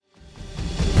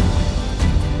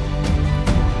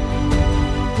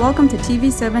Welcome to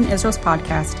TV7 Israel's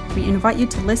podcast. We invite you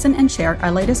to listen and share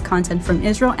our latest content from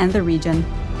Israel and the region.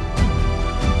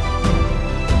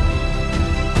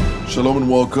 Shalom and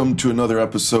welcome to another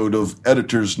episode of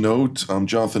Editor's Note. I'm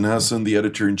Jonathan Hassan, the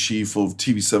editor-in-chief of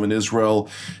TV7 Israel,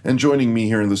 and joining me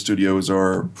here in the studio is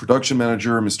our production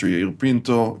manager, Mr. Yair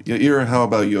Pinto. Yair, how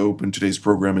about you open today's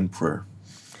program in prayer?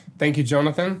 Thank you,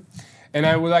 Jonathan. And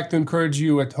I would like to encourage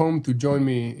you at home to join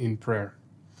me in prayer.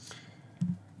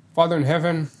 Father in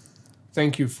heaven,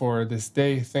 thank you for this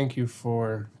day. Thank you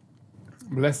for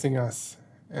blessing us.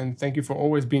 And thank you for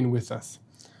always being with us.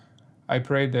 I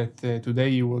pray that today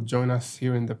you will join us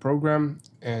here in the program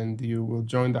and you will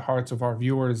join the hearts of our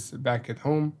viewers back at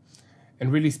home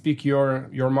and really speak your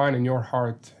mind and your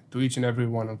heart to each and every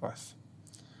one of us.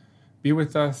 Be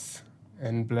with us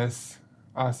and bless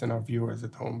us and our viewers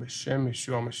at home. B'Shem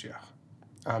Yeshua Mashiach.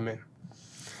 Amen.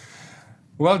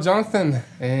 Well, Jonathan,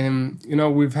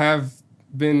 we've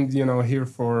been, here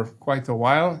for quite a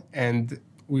while, and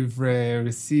we've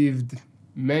received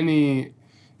many,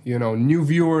 new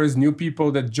viewers, new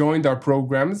people that joined our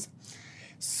programs.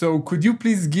 So could you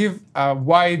please give a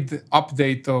wide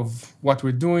update of what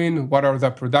we're doing, what are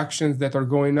the productions that are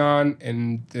going on,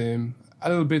 and a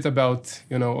little bit about,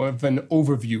 of an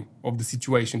overview of the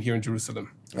situation here in Jerusalem?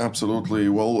 Absolutely.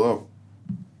 Well,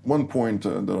 one point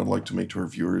that I'd like to make to our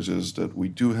viewers is that we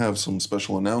do have some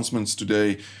special announcements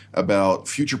today about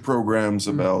future programs,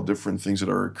 about different things that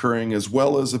are occurring, as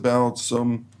well as about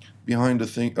some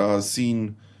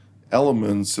behind-the-scene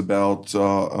elements about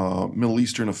Middle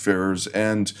Eastern affairs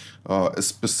and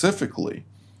specifically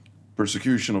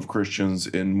persecution of Christians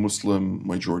in Muslim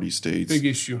majority states. Big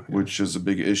issue. Yeah. Which is a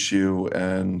big issue,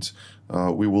 and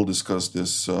we will discuss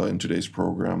this in today's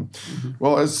program. Mm-hmm.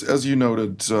 Well, as you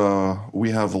noted, we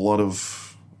have a lot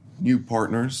of new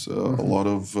partners, a lot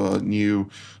of new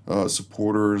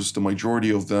supporters, the majority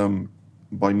of them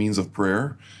by means of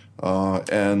prayer,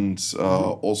 and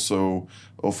also,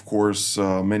 of course,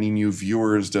 many new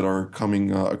viewers that are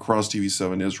coming across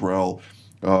TV7 Israel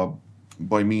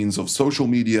by means of social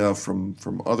media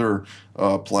from other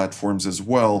platforms as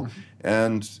well.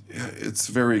 And it's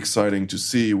very exciting to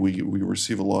see. We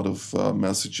receive a lot of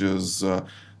messages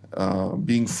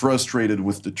being frustrated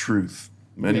with the truth.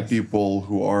 Many people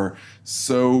who are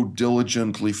so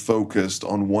diligently focused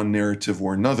on one narrative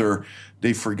or another,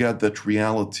 they forget that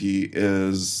reality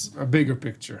is a bigger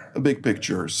picture. A big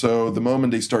picture. So the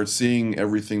moment they start seeing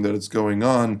everything that is going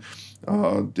on,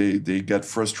 they get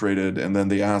frustrated, and then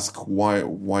they ask,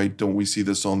 why don't we see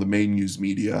this on the main news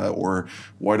media, or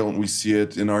why don't we see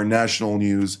it in our national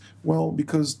news? Well,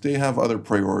 because they have other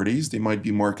priorities. They might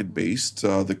be market-based.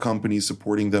 The companies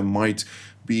supporting them might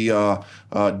be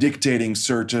dictating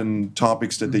certain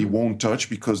topics that they won't touch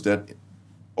because that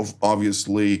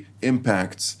obviously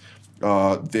impacts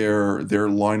their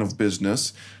line of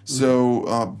business.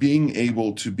 So being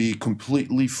able to be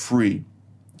completely free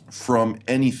from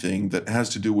anything that has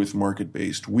to do with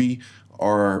market-based. We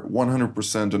are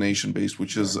 100% donation-based,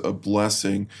 which is a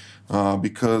blessing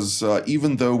because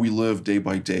even though we live day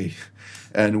by day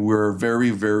and we're very,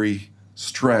 very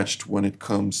stretched when it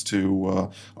comes to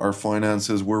our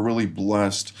finances, we're really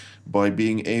blessed by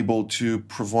being able to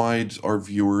provide our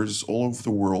viewers all over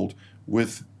the world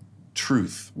with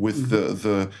truth, with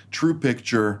the true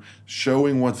picture,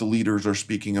 showing what the leaders are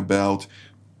speaking about,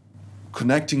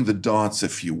 connecting the dots,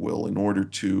 if you will, in order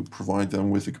to provide them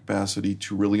with the capacity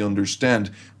to really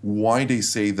understand why they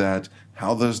say that,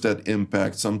 how does that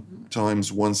impact.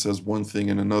 Sometimes one says one thing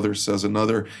and another says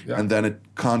another, and then it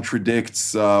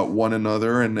contradicts one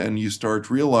another, and you start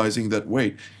realizing that,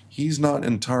 wait, he's not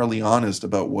entirely honest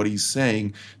about what he's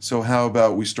saying, so how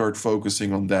about we start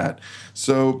focusing on that?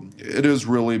 So it is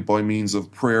really by means of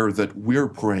prayer that we're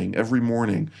praying every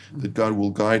morning that God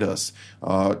will guide us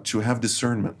to have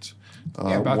discernment.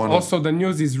 But also the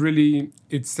news is really,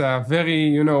 it's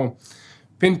very,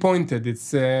 pinpointed. It's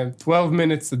 12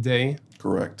 minutes a day.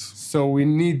 Correct. So we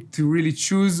need to really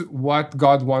choose what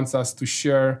God wants us to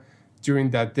share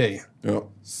during that day. Yeah.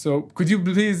 So could you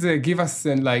please give us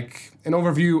an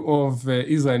overview of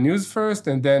Israel News first,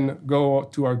 and then go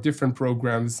to our different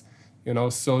programs,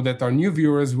 so that our new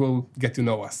viewers will get to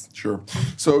know us? Sure.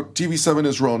 So TV7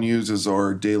 Israel News is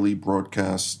our daily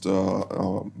broadcast,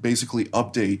 basically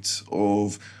update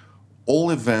of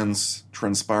all events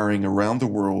transpiring around the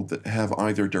world that have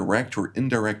either direct or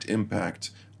indirect impact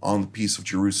on the peace of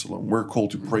Jerusalem. We're called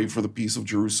to pray for the peace of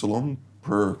Jerusalem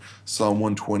per Psalm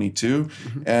 122.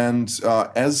 And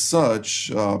as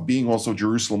such, being also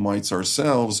Jerusalemites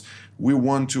ourselves, we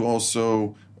want to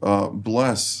also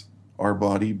bless our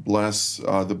body, bless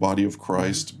the body of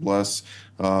Christ, bless,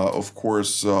 of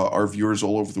course, our viewers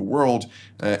all over the world.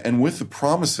 And with the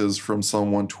promises from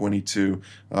Psalm 122,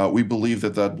 we believe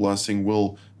that that blessing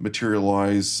will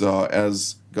materialize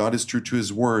as God is true to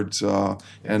his word,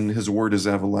 and his word is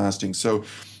everlasting. So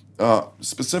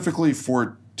specifically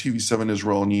for TV7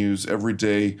 Israel News, every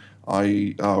day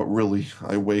I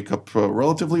wake up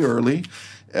relatively early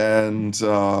and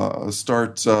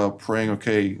start praying,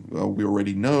 okay, we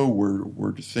already know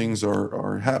where the things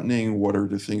are happening, what are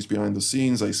the things behind the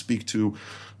scenes. I speak to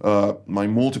my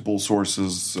multiple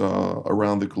sources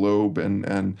around the globe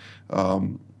and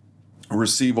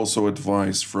receive also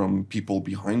advice from people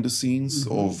behind the scenes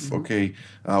okay,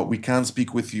 we can't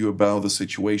speak with you about the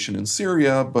situation in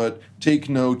Syria, but take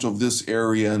note of this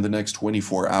area in the next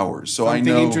 24 hours. So something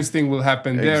I know interesting will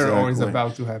happen there or is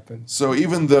about to happen. So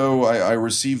even though I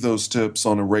receive those tips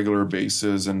on a regular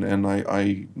basis and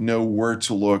I know where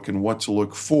to look and what to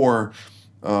look for,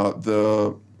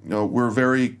 we're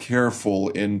very careful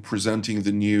in presenting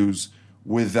the news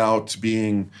without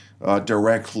being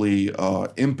directly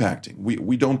impacting.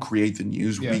 We don't create the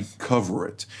news, we cover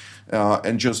it.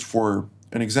 And just for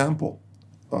an example,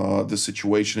 the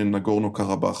situation in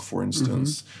Nagorno-Karabakh, for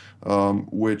instance,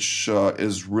 which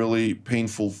is really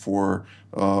painful for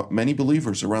many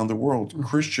believers around the world,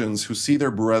 Christians who see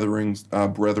their brethren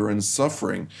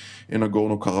suffering in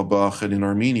Nagorno-Karabakh and in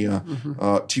Armenia.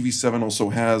 TV7 also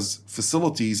has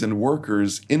facilities and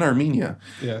workers in Armenia.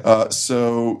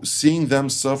 So seeing them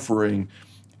suffering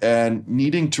and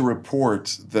needing to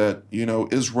report that,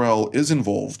 Israel is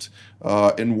involved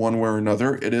in one way or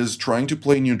another. It is trying to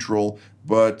play neutral,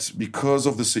 but because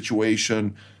of the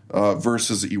situation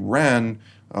versus Iran,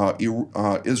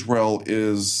 Israel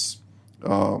is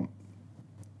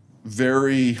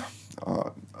very,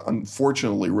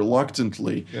 unfortunately,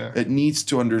 reluctantly, it needs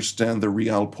to understand the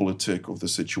realpolitik of the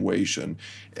situation.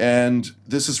 And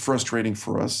this is frustrating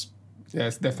for us.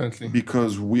 Yes, definitely.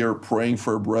 Because we are praying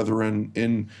for our brethren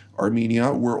in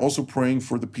Armenia. We're also praying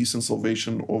for the peace and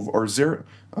salvation of our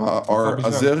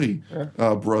Azeri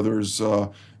brothers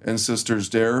and sisters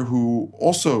there who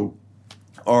also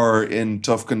are in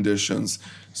tough conditions.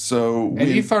 And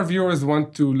if our viewers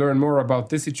want to learn more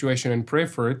about this situation and pray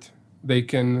for it, they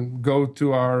can go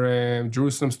to our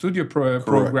Jerusalem Studio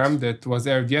program that was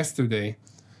aired yesterday.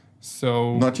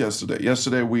 So not yesterday.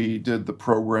 Yesterday we did the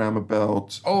program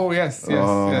about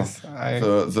the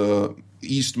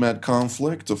East Med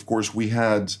conflict. Of course, we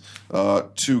had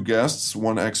two guests,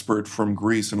 one expert from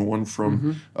Greece and one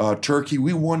from Turkey.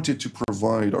 We wanted to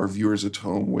provide our viewers at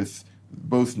home with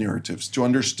both narratives to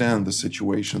understand the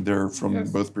situation there from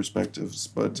both perspectives.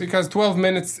 But because 12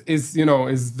 minutes is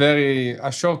very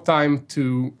a short time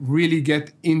to really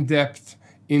get in depth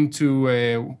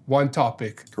into one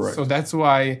topic. Correct. So that's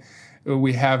why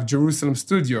we have Jerusalem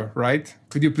Studio, right?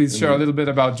 Could you please share a little bit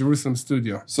about Jerusalem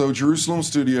Studio? So Jerusalem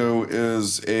Studio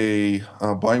is a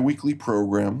bi-weekly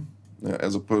program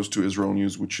as opposed to Israel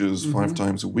News, which is 5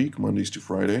 times a week, Mondays to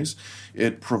Fridays.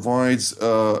 It provides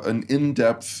an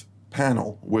in-depth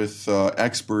panel with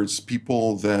experts,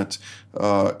 people that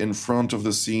in front of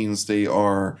the scenes, they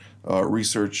are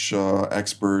research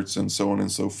experts and so on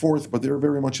and so forth, but they're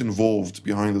very much involved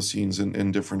behind the scenes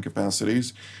in different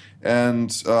capacities,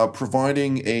 and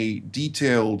providing a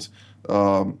detailed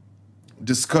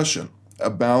discussion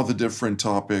about the different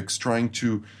topics, trying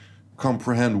to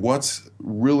comprehend what's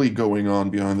really going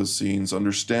on behind the scenes,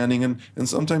 understanding and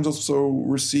sometimes also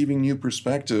receiving new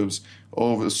perspectives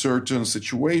of a certain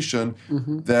situation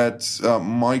that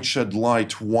might shed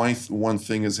light why one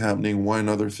thing is happening, why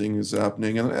another thing is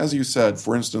happening. And as you said,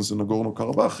 for instance, in the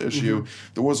Nagorno-Karabakh issue,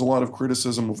 there was a lot of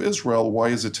criticism of Israel. Why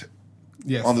is it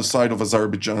on the side of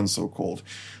Azerbaijan, so-called?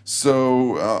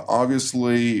 So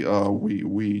obviously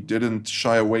we didn't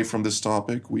shy away from this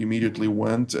topic. We immediately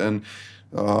went, and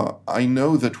I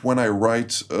know that when I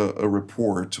write a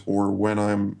report or when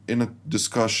I'm in a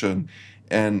discussion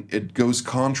and it goes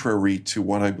contrary to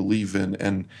what I believe in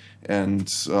and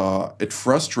it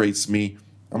frustrates me,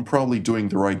 I'm probably doing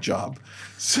the right job.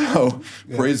 So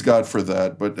praise God for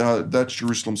that. But that's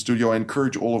Jerusalem Studio. I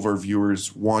encourage all of our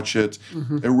viewers, watch it.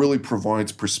 It really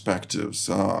provides perspectives.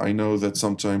 I know that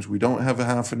sometimes we don't have a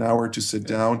half an hour to sit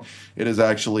down. It is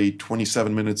actually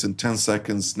 27 minutes and 10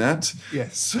 seconds net.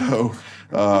 Yes. So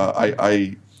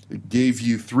I gave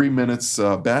you 3 minutes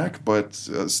back, but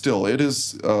still, it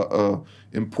is an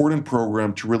important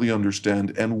program to really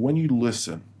understand. And when you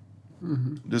listen,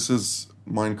 this is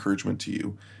my encouragement to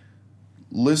you.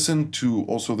 Listen to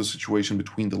also the situation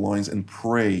between the lines and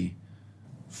pray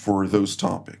for those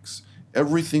topics.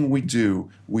 everything we do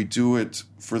it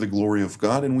for the glory of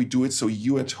God, and we do it so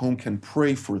you at home can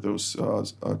pray for those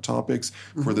topics,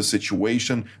 for the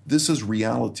situation. This is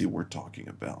reality we're talking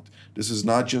about. This is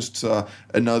not just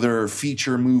another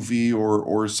feature movie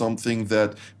or something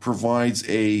that provides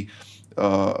a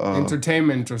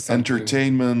entertainment or something.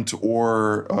 Entertainment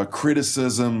or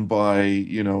criticism by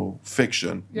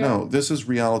fiction. Yeah. No, this is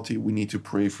reality. We need to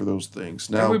pray for those things.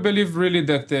 Now, and we believe really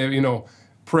that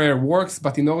prayer works,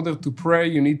 but in order to pray,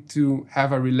 you need to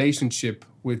have a relationship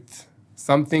with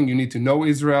something. You need to know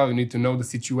Israel. You need to know the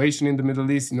situation in the Middle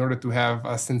East in order to have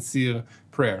a sincere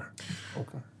prayer.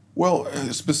 Okay. Well,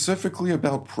 specifically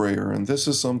about prayer, and this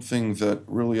is something that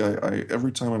really I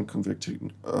every time I'm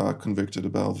convicted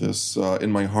about this,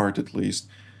 in my heart at least,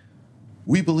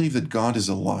 we believe that God is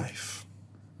alive.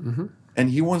 Mm-hmm.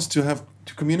 And He wants to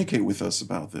communicate with us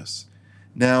about this.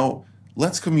 Now,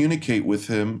 let's communicate with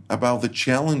Him about the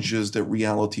challenges that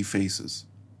reality faces.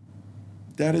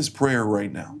 That is prayer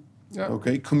right now. Yeah.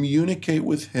 Okay? Communicate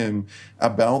with Him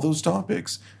about those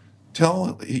topics.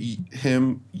 Tell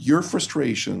Him your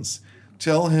frustrations.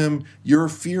 Tell Him your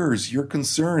fears, your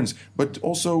concerns, but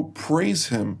also praise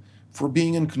Him for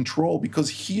being in control, because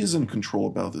He is in control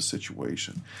about the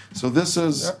situation. So this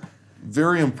is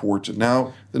very important.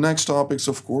 Now, the next topics,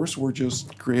 of course, were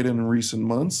just created in recent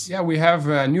months. Yeah, we have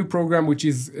a new program, which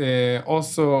is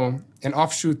also an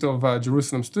offshoot of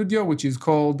Jerusalem Studio, which is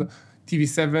called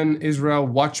TV7 Israel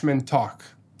Watchmen Talk.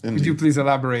 Indeed. Could you please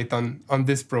elaborate on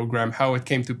this program, how it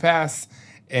came to pass,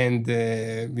 and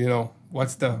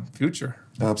what's the future?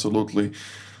 Absolutely.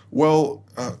 Well,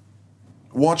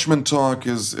 Watchmen Talk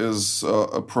is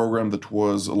a program that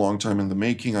was a long time in the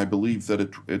making. I believe that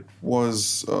it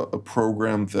was a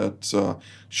program that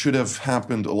should have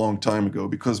happened a long time ago,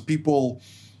 because people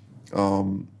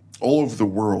all over the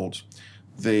world,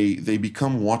 they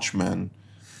become watchmen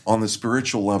on the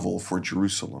spiritual level for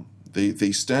Jerusalem.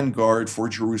 They stand guard for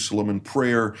Jerusalem in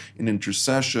prayer, in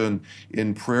intercession,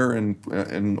 in prayer,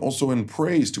 and also in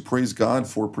praise, to praise God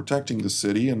for protecting the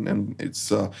city and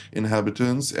its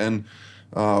inhabitants, and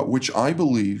which I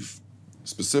believe,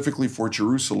 specifically for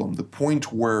Jerusalem, the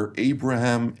point where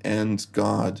Abraham and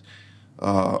God,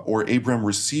 or Abraham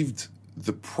received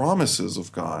the promises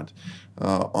of God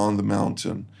on the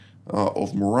mountain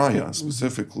of Moriah,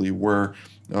 specifically, where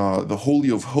the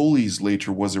Holy of Holies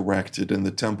later was erected and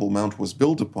the Temple Mount was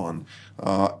built upon.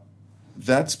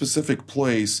 That specific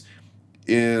place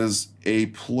is a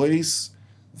place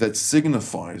that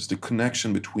signifies the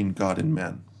connection between God and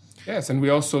man. Yes, and we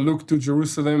also look to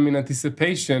Jerusalem in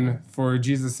anticipation for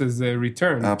Jesus'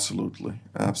 return. Absolutely,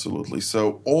 absolutely.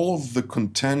 So all of the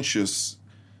contentious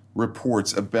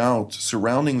reports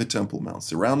surrounding the Temple Mount,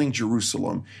 surrounding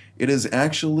Jerusalem, it is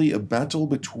actually a battle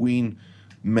between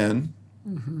men,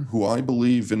 who I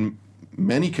believe in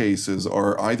many cases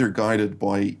are either guided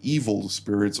by evil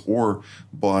spirits or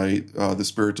by the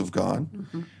Spirit of God.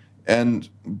 And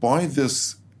by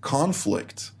this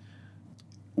conflict,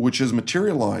 which is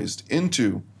materialized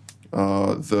into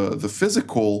the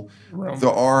physical realm,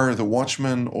 there are the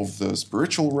watchmen of the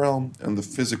spiritual realm and the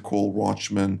physical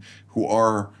watchmen, who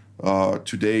are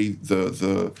today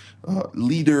the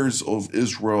leaders of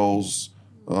Israel's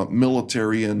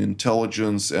military and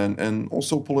intelligence and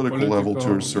also political level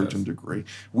to a certain degree.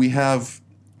 We have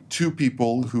two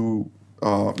people who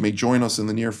may join us in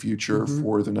the near future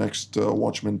for the next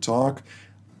Watchmen Talk.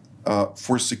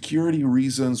 For security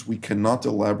reasons, we cannot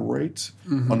elaborate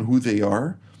on who they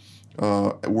are.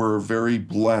 We're very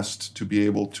blessed to be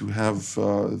able to have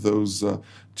those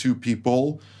two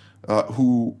people,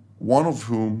 one of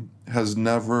whom has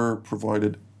never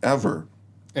provided ever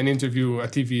a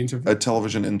TV interview. A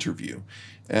television interview.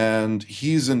 And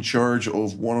he's in charge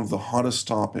of one of the hottest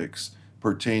topics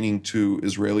pertaining to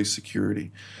Israeli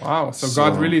security. Wow. So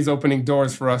God really is opening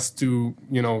doors for us to,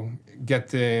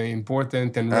 get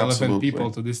important and relevant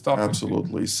people to this topic.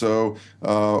 Absolutely. So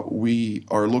we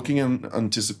are looking in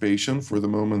anticipation for the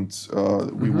moment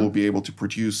we will be able to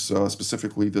produce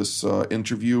specifically this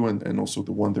interview and also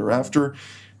the one thereafter.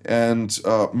 And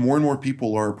more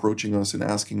people are approaching us and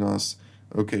asking us,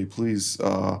 okay, please,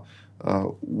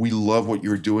 we love what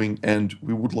you're doing, and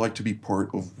we would like to be part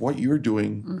of what you're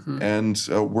doing. And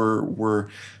we're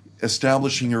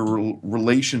establishing your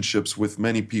relationships with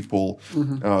many people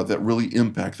that really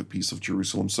impact the peace of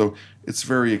Jerusalem. So it's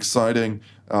very exciting.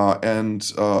 And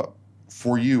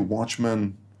for you,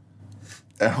 watchmen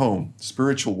at home,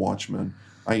 spiritual watchmen,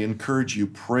 I encourage you,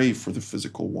 pray for the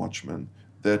physical watchmen,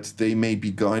 that they may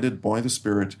be guided by the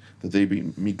Spirit, that they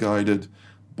be guided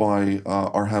by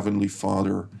our Heavenly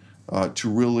Father to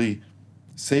really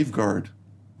safeguard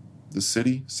the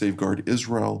city, safeguard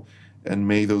Israel, and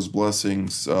may those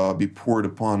blessings be poured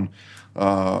upon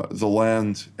the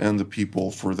land and the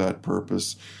people for that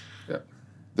purpose. Yeah.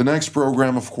 The next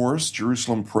program, of course,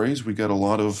 Jerusalem Prays. We got a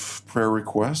lot of prayer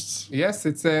requests. Yes,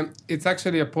 it's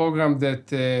actually a program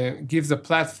that gives a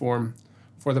platform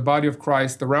for the body of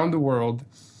Christ around the world,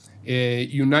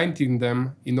 uniting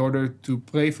them in order to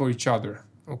pray for each other.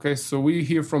 Okay, so we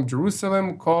here from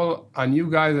Jerusalem call on you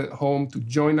guys at home to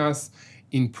join us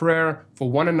in prayer for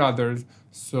one another.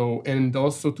 So, and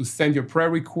also to send your prayer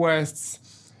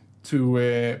requests,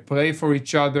 to pray for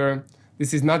each other.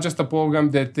 This is not just a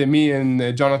program that me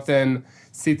and Jonathan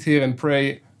sit here and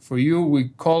pray for you. We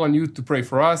call on you to pray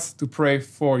for us, to pray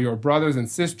for your brothers and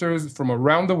sisters from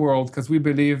around the world, because we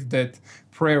believe that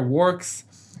prayer works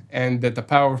and that the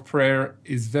power of prayer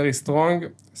is very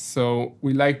strong. So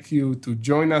we like you to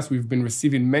join us. We've been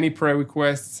receiving many prayer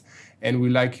requests, and we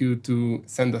like you to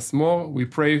send us more. We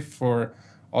pray for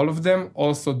all of them,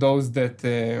 also those that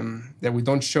we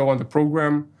don't show on the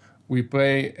program. We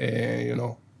pray,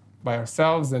 by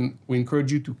ourselves, and we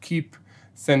encourage you to keep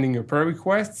sending your prayer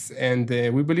requests. And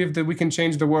we believe that we can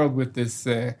change the world with this,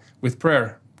 with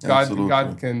prayer.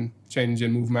 God can change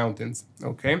and move mountains.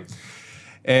 Okay,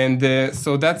 and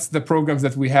so that's the programs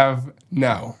that we have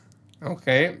now.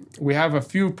 Okay, we have a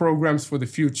few programs for the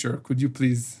future. Could you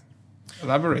please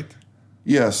elaborate?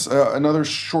 Yes, another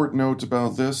short note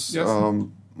about this. Yes.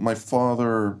 My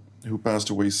father, who passed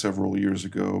away several years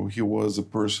ago, he was a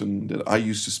person that I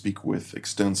used to speak with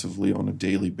extensively on a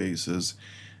daily basis.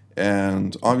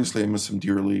 And obviously I miss him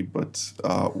dearly, but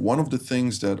one of the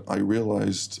things that I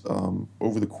realized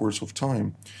over the course of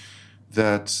time,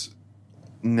 that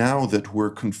now that we're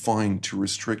confined to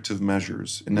restrictive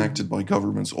measures enacted by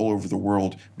governments all over the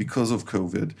world because of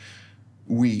COVID,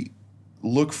 we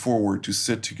look forward to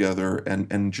sit together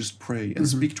and just pray and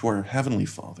speak to our Heavenly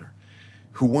Father,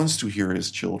 who wants to hear his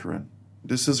children.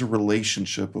 This is a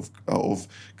relationship of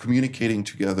communicating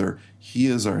together. He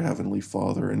is our Heavenly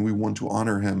Father, and we want to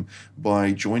honor him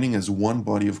by joining as one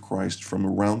body of Christ from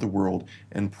around the world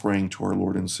and praying to our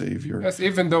Lord and Savior. Yes,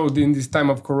 even though in this time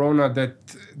of Corona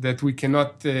that we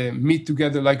cannot meet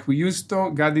together like we used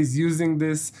to, God is using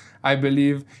this, I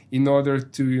believe, in order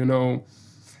to,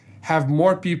 have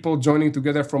more people joining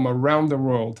together from around the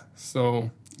world.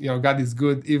 So, God is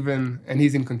good and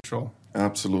he's in control.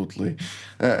 Absolutely.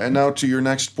 And now to your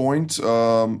next point.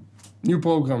 New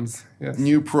programs, yes.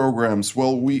 New programs.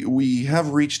 Well, we have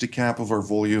reached the cap of our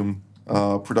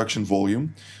production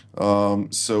volume.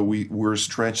 So we're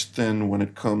stretched thin when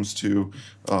it comes to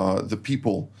the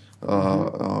people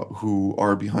who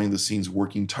are behind the scenes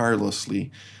working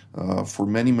tirelessly for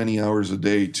many, many hours a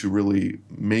day to really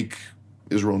make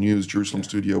Israel News, Jerusalem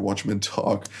Studio, Watchmen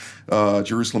Talk,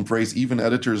 Jerusalem Prays, even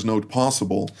Editor's Note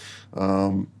possible.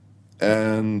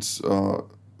 And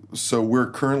so we're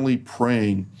currently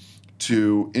praying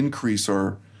to increase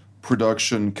our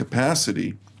production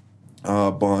capacity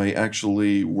by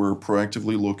we're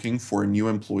proactively looking for a new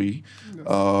employee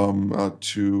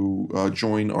to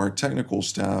join our technical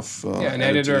staff. An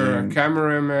editor, a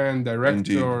cameraman,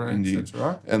 director,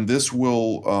 etc. And this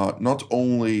will not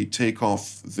only take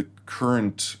off the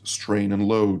current strain and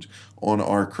load on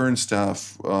our current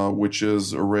staff, which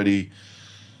is already...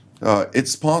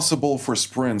 it's possible for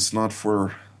sprints, not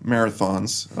for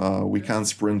marathons. We can't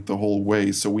sprint the whole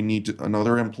way, so we need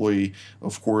another employee.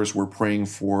 Of course, we're praying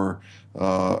for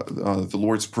the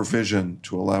Lord's provision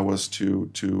to allow us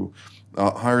to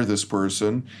hire this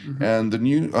person. And the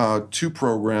new two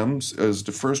programs,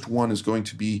 the first one is going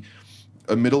to be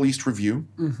a Middle East review,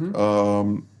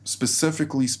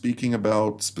 specifically speaking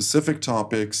about specific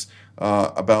topics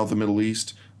about the Middle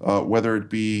East, whether it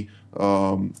be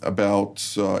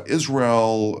about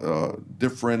Israel,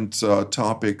 different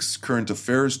topics, current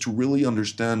affairs, to really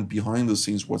understand behind the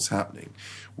scenes what's happening.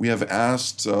 We have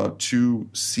asked two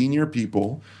senior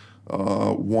people.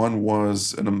 One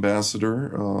was an ambassador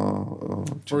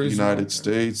to the United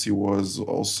States. He was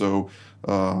also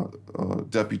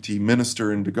deputy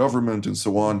minister in the government and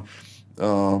so on,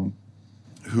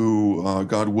 who,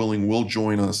 God willing, will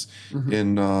join us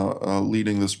in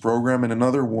leading this program. And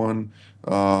another one,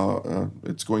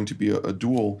 it's going to be a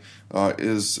dual,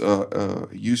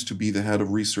 used to be the head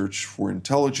of research for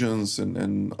intelligence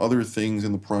and other things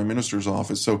in the Prime Minister's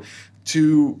office. So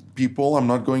two people, I'm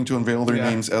not going to unveil their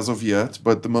names as of yet,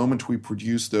 but the moment we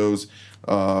produce those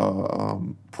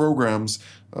programs,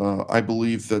 I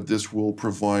believe that this will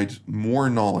provide more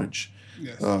knowledge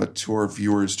Yes. To our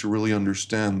viewers to really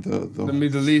understand the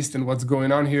Middle East and what's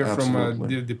going on here from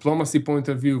a diplomacy point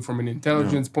of view, from an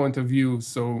intelligence point of view.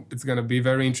 So it's going to be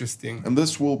very interesting. And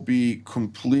this will be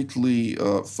completely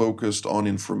focused on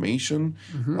information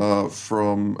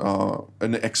from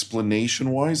an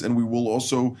explanation-wise. And we will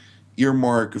also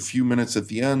earmark a few minutes at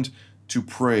the end to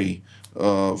pray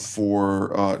not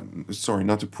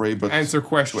to pray, but answer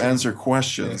questions. To answer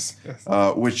questions, yes.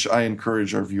 Which I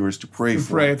encourage our viewers to pray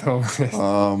for. Pray at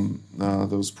home.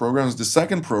 Those programs. The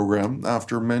second program,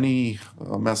 after many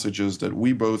messages that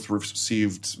we both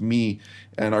received, me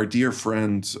and our dear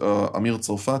friend Amir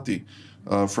Tzalfati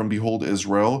from Behold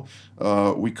Israel,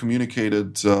 we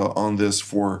communicated on this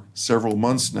for several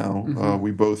months now.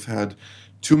 We both had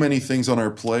too many things on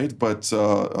our plate, but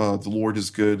the Lord is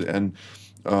good, and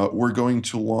we're going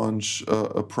to launch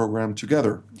a program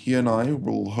together. He and I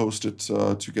will host it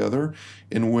together,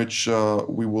 in which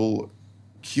we will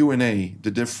Q&A the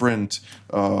different,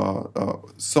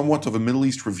 somewhat of a Middle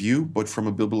East review, but from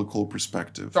a biblical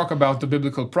perspective. Talk about the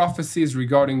biblical prophecies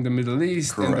regarding the Middle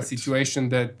East. Correct. And the situation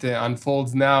that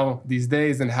unfolds now these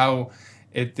days, and how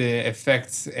it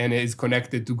affects and is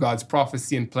connected to God's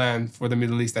prophecy and plan for the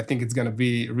Middle East. I think it's going to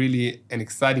be really an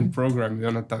exciting program,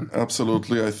 Jonathan.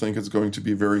 Absolutely. I think it's going to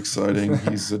be very exciting.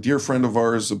 He's a dear friend of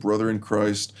ours, a brother in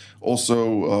Christ,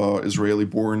 also Israeli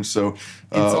born. So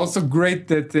it's also great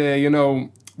that,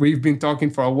 we've been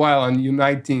talking for a while on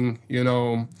uniting,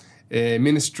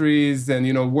 ministries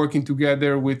and, working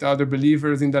together with other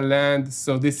believers in the land.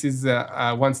 So this is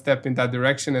one step in that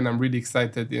direction, and I'm really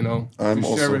excited, to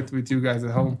share it with you guys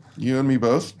at home. You and me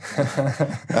both.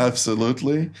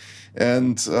 Absolutely.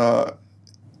 And,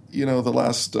 the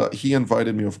last, he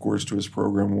invited me, of course, to his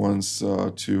program once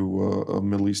to a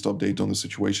Middle East update on the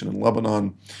situation in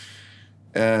Lebanon.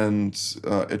 And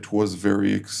it was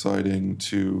very exciting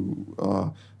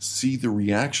to see the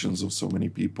reactions of so many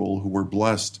people who were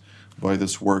blessed by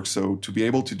this work. So to be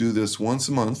able to do this once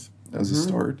a month as a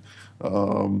start,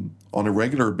 on a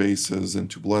regular basis, and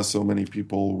to bless so many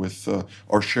people with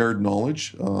our shared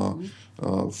knowledge,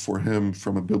 for him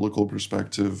from a biblical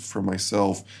perspective, for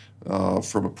myself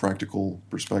from a practical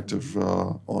perspective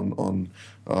on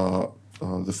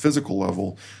the physical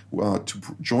level, to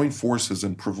join forces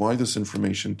and provide this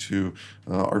information to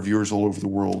our viewers all over the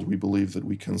world. We believe that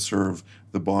we can serve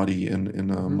the body in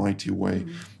a mighty way.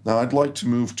 Now, I'd like to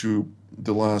move to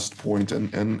the last point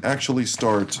and actually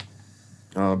start,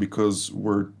 because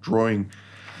we're drawing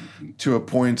to a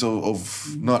point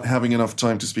of not having enough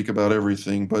time to speak about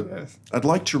everything, but yes. I'd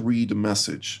like to read a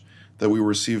message that we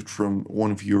received from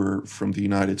one viewer from the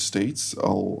United States.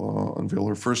 I'll unveil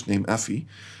her first name, Effie,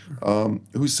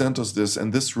 who sent us this,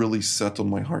 and this really set on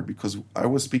my heart, because I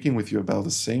was speaking with you about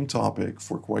the same topic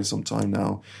for quite some time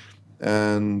now,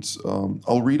 and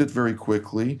I'll read it very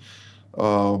quickly.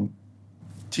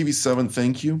 TV7,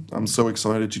 thank you. I'm so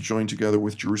excited to join together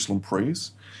with Jerusalem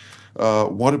Praise.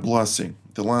 What a blessing.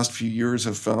 The last few years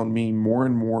have found me more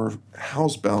and more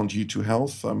housebound due to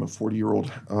health. I'm a 40-year-old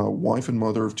wife and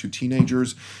mother of 2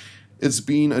 teenagers. It's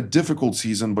been a difficult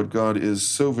season, but God is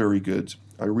so very good.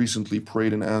 I recently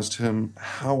prayed and asked him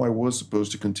how I was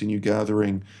supposed to continue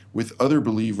gathering with other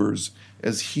believers,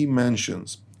 as he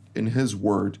mentions in his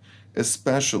word,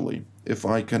 especially if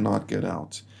I cannot get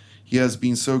out. He has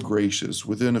been so gracious.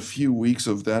 Within a few weeks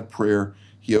of that prayer,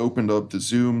 he opened up the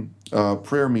Zoom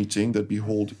prayer meeting that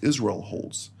Behold Israel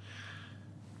holds.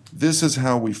 This is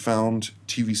how we found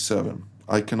TV7.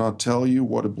 I cannot tell you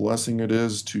what a blessing it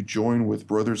is to join with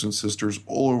brothers and sisters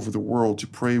all over the world to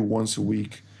pray once a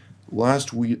week.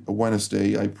 Last week,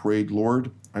 Wednesday, I prayed,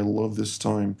 Lord, I love this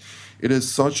time. It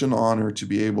is such an honor to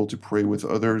be able to pray with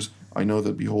others. I know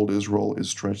that Behold Israel is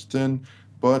stretched thin,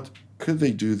 but could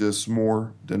they do this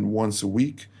more than once a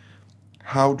week?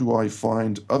 How do I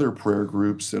find other prayer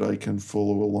groups that I can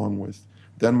follow along with?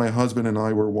 Then my husband and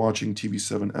I were watching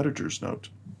TV7 Editor's Note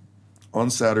on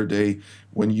Saturday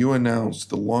when you announced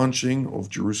the launching of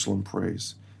Jerusalem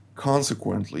Praise.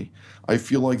 Consequently, I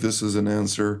feel like this is an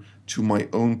answer to my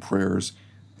own prayers,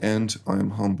 and I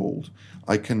am humbled.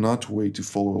 I cannot wait to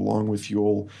follow along with you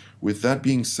all. With that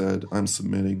being said, I'm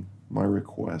submitting my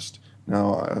request.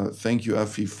 Now, thank you,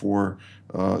 Effie, for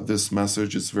this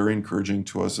message. It's very encouraging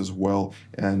to us as well,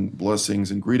 and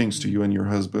blessings and greetings to you and your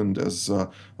husband, as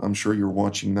I'm sure you're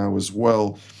watching now as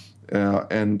well.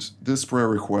 And this prayer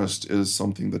request is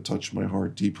something that touched my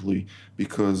heart deeply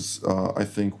because I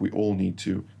think we all need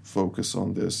to focus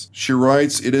on this. She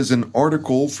writes, it is an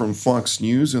article from Fox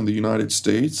News in the United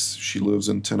States. She lives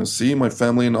in Tennessee. My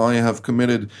family and I have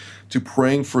committed to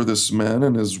praying for this man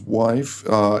and his wife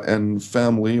and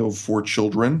family of 4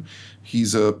 children.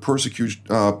 He's a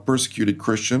persecuted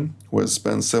Christian who has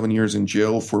spent 7 years in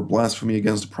jail for blasphemy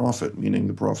against the Prophet, meaning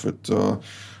the Prophet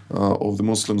of the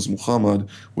Muslims, Muhammad,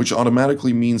 which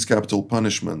automatically means capital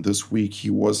punishment. This week he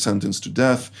was sentenced to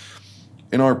death.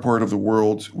 In our part of the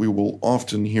world, we will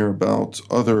often hear about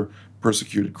other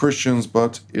persecuted Christians,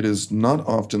 but it is not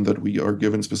often that we are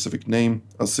given specific name.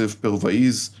 Asif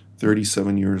Bilvaiz,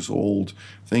 37 years old.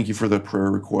 Thank you for that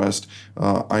prayer request.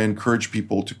 I encourage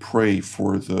people to pray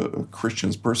for the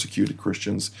Christians, persecuted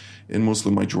Christians in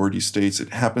Muslim majority states.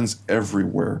 It happens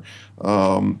everywhere,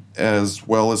 as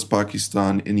well as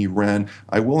Pakistan, in Iran.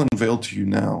 I will unveil to you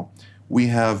now, we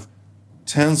have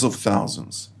tens of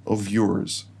thousands of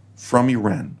viewers from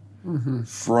Iran,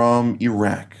 from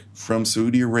Iraq, from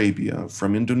Saudi Arabia,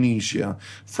 from Indonesia,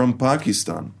 from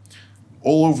Pakistan,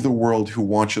 all over the world who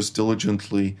watch us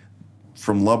diligently,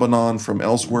 from Lebanon, from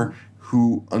elsewhere,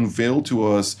 who unveil to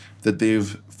us that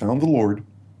they've found the Lord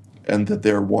and that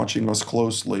they're watching us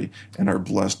closely and are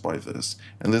blessed by this.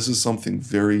 And this is something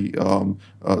very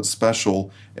special.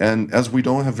 And as we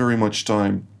don't have very much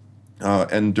time,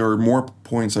 and there are more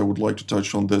points I would like to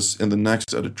touch on this in the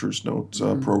next Editor's Note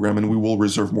program, and we will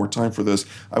reserve more time for this,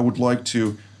 I would like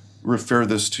to refer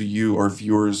this to you, our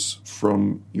viewers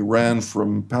from Iran,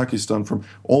 from Pakistan, from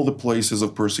all the places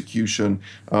of persecution.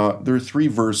 There are 3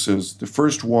 verses. The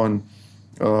first one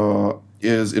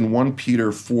is in 1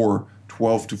 Peter 4,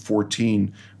 12 to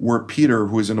 14, where Peter,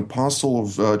 who is an apostle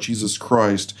of Jesus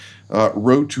Christ,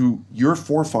 wrote to your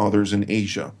forefathers in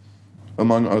Asia,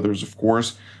 among others, of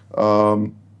course.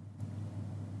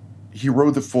 He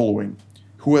wrote the following: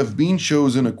 who have been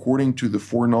chosen according to the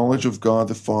foreknowledge of God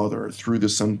the Father, through the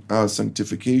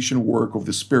sanctification work of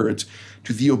the Spirit,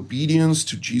 to the obedience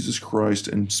to Jesus Christ,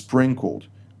 and sprinkled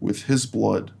with his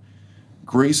blood.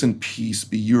 Grace and peace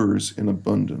be yours in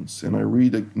abundance. And I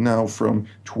read it now from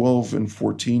 12 and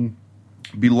 14.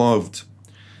 Beloved,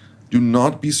 do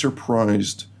not be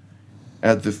surprised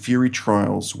at the fiery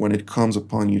trials when it comes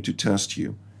upon you to test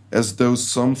you, as though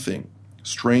something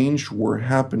strange were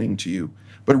happening to you.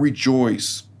 But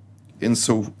rejoice in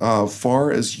so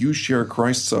far as you share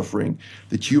Christ's suffering,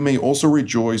 that you may also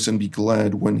rejoice and be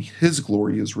glad when his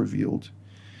glory is revealed.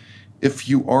 If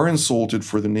you are insulted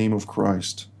for the name of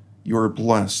Christ, you are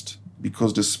blessed,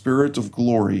 because the Spirit of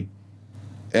glory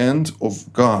and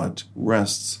of God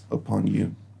rests upon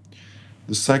you.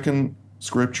 The second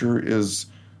scripture is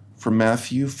from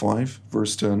Matthew 5,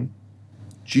 verse 10.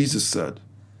 Jesus said,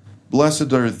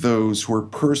 blessed are those who are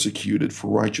persecuted for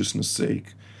righteousness'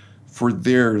 sake, for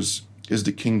theirs is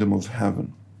the kingdom of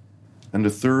heaven. And the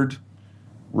third,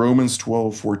 Romans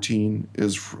 12:14,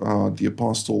 is the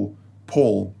Apostle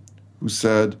Paul, who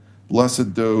said, bless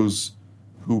those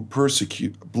who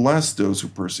persecute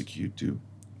you.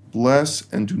 Bless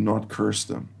and do not curse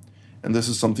them. And this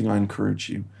is something I encourage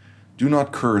you. Do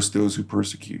not curse those who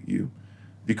persecute you,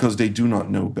 because they do not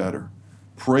know better.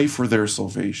 Pray for their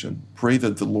salvation. Pray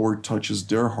that the Lord touches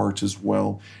their heart as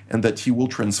well, and that he will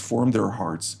transform their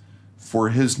hearts for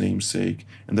his name's sake,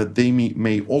 and that they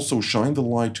may also shine the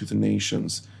light to the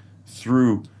nations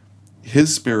through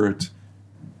his Spirit,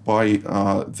 by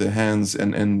the hands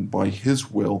and by his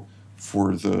will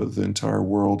for the entire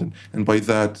world. And by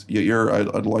that, Yair,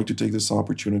 I'd like to take this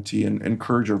opportunity and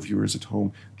encourage our viewers at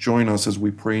home. Join us as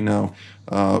we pray now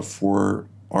for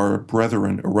our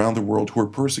brethren around the world who are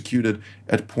persecuted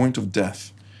at point of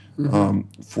death,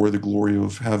 for the glory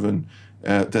of heaven,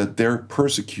 that their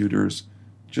persecutors,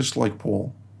 just like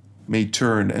Paul, may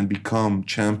turn and become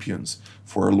champions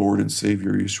for our Lord and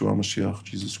Savior, Yeshua Mashiach,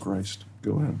 Jesus Christ.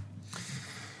 Go ahead.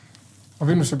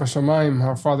 Avinu Shebashamayim,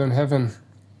 our Father in heaven,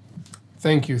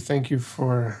 thank you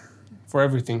for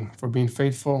everything, for being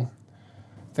faithful.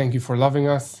 Thank you for loving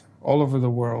us all over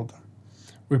the world.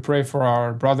 We pray for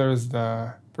our brothers,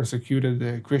 the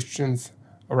persecuted Christians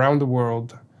around the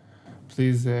world.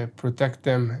 Please protect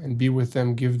them and be with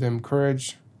them, give them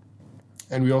courage.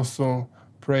 And we also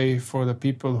pray for the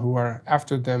people who are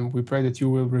after them. We pray that you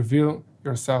will reveal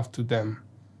yourself to them.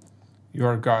 You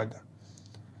are God.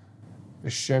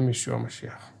 B'Shem Yeshua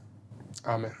Mashiach.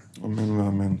 Amen. Amen,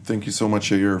 amen. Thank you so much,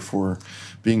 Yair, for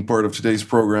being part of today's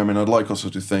program. And I'd like also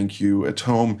to thank you at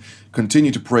home.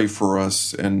 Continue to pray for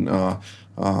us. And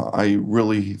I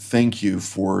really thank you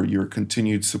for your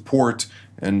continued support.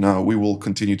 And we will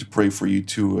continue to pray for you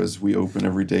too as we open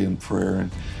every day in prayer.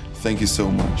 And Thank you so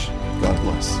much. God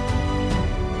bless.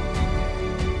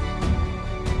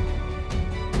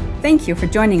 Thank you for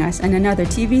joining us in another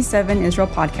TV7 Israel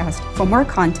podcast. For more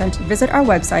content, visit our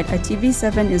website at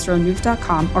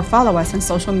tv7israelnews.com or follow us on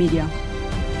social media.